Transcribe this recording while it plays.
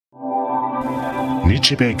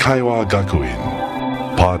Nichibei Kaiwa Gakuin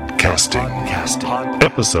Podcasting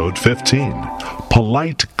Episode 15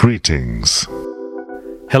 Polite Greetings.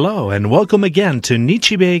 Hello and welcome again to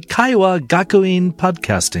Nichibei Kaiwa Gakuin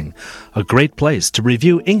Podcasting, a great place to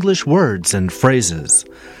review English words and phrases.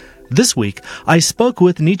 This week, I spoke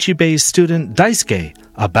with Nichibei's student Daisuke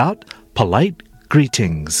about polite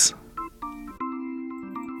greetings.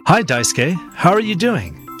 Hi Daisuke, how are you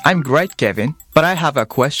doing? I'm great, Kevin, but I have a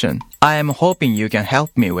question I am hoping you can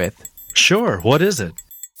help me with. Sure, what is it?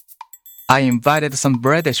 I invited some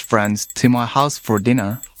British friends to my house for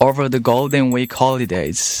dinner over the Golden Week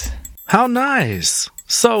holidays. How nice!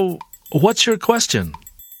 So, what's your question?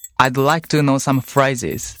 I'd like to know some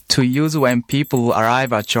phrases to use when people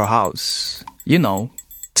arrive at your house. You know,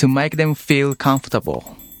 to make them feel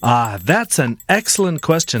comfortable. That's an excellent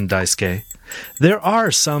question, Daisuke. There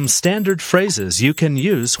are some standard phrases you can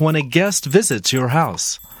use when a guest visits your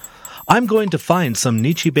house. I'm going to find some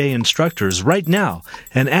Nichibei instructors right now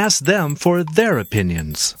and ask them for their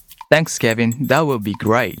opinions. Thanks, Kevin. That will be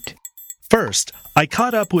great. First, I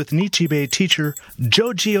caught up with Nichibei teacher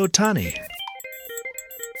Joji Otani.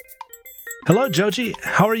 Hello, Joji.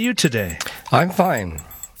 How are you today? I'm fine.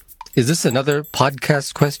 Is this another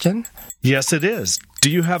podcast question? Yes, it is.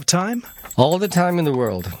 Do you have time? All the time in the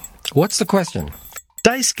world. What's the question?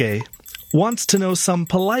 Daisuke wants to know some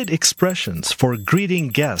polite expressions for greeting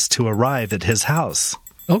guests who arrive at his house.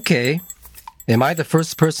 Okay. Am I the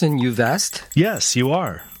first person you've asked? Yes, you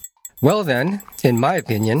are. Well then, in my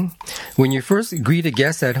opinion, when you first greet a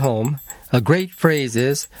guest at home, a great phrase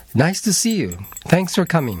is, "Nice to see you. Thanks for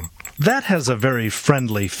coming." That has a very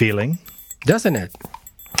friendly feeling. Doesn't it?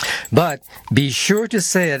 But be sure to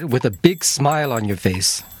say it with a big smile on your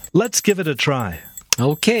face. Let's give it a try.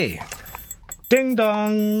 Okay. Ding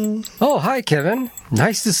dong. Oh, hi, Kevin.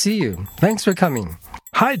 Nice to see you. Thanks for coming.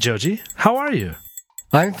 Hi, Joji. How are you?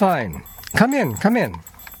 I'm fine. Come in.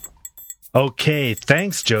 Okay,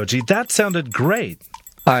 thanks, Joji. That sounded great.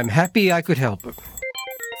 I'm happy I could help.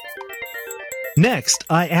 Next,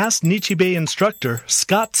 I asked Nichibei instructor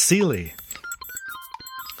Scott Seeley.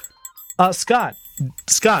 Scott,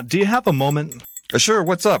 do you have a moment? Sure,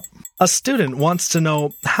 what's up? A student wants to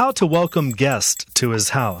know how to welcome guests to his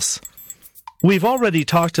house. We've already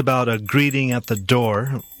talked about a greeting at the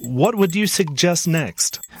door. What would you suggest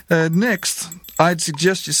next? Next, I'd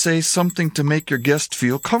suggest you say something to make your guest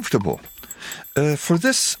feel comfortable. For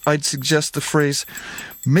this, I'd suggest the phrase,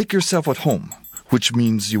 "make yourself at home," which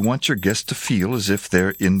means you want your guest to feel as if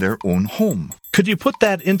they're in their own home. Could you put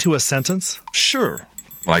that into a sentence? Sure.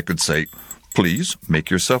 I could say, "Please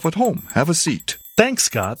make yourself at home. Have a seat." Thanks,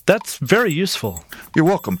 Scott. That's very useful. You're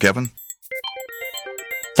welcome, Kevin.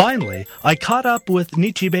 Finally, I caught up with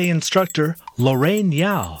Nichibei instructor Lorraine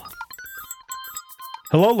Yao.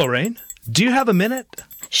 Hello, Lorraine. Do you have a minute?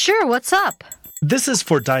 Sure, what's up? This is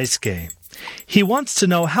for Daisuke. He wants to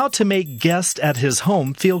know how to make guests at his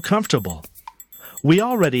home feel comfortable. We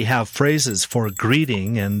already have phrases for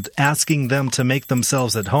greeting and asking them to make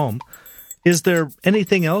themselves at home. Is there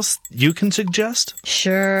anything else you can suggest?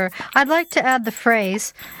 Sure. I'd like to add the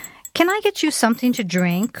phrase, "Can I get you something to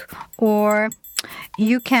drink?" Or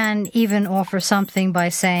you can even offer something by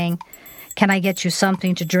saying, "Can I get you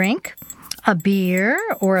something to drink? A beer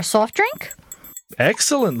or a soft drink?"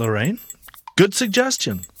 Excellent, Lorraine. Good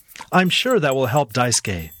suggestion. I'm sure that will help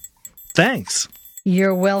Daisuke. Thanks.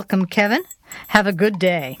 You're welcome, Kevin. Have a good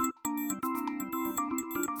day.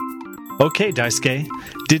 Okay, Daisuke.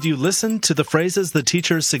 Did you listen to the phrases the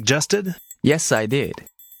teacher suggested? Yes, I did.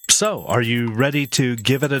 So, are you ready to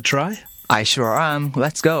give it a try? I sure am.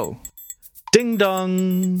 Let's go. Ding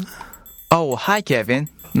dong. Oh, hi, Kevin.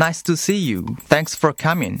 Nice to see you. Thanks for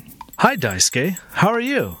coming. Hi, Daisuke. How are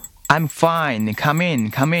you? I'm fine. Come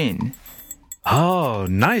in. Oh,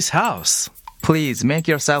 nice house. Please make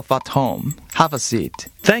yourself at home. Have a seat.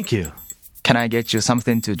 Thank you. Can I get you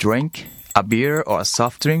something to drink? A beer or a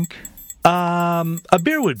soft drink? A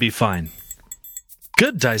beer would be fine.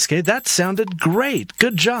 Good, Daisuke. That sounded great.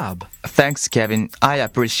 Good job. Thanks, Kevin. I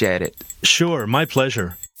appreciate it. Sure, my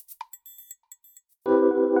pleasure.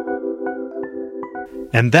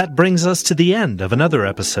 And that brings us to the end of another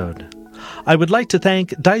episode. I would like to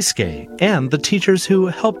thank Daisuke and the teachers who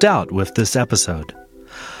helped out with this episode.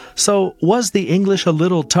 So, was the English a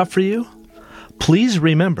little tough for you? Please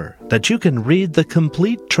remember that you can read the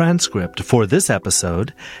complete transcript for this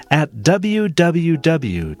episode at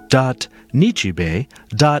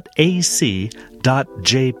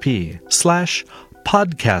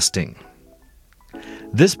www.nichibei.ac.jp/podcasting.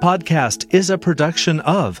 This podcast is a production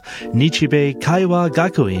of Nichibei Kaiwa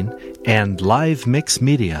Gakuin and Live Mix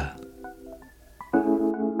Media.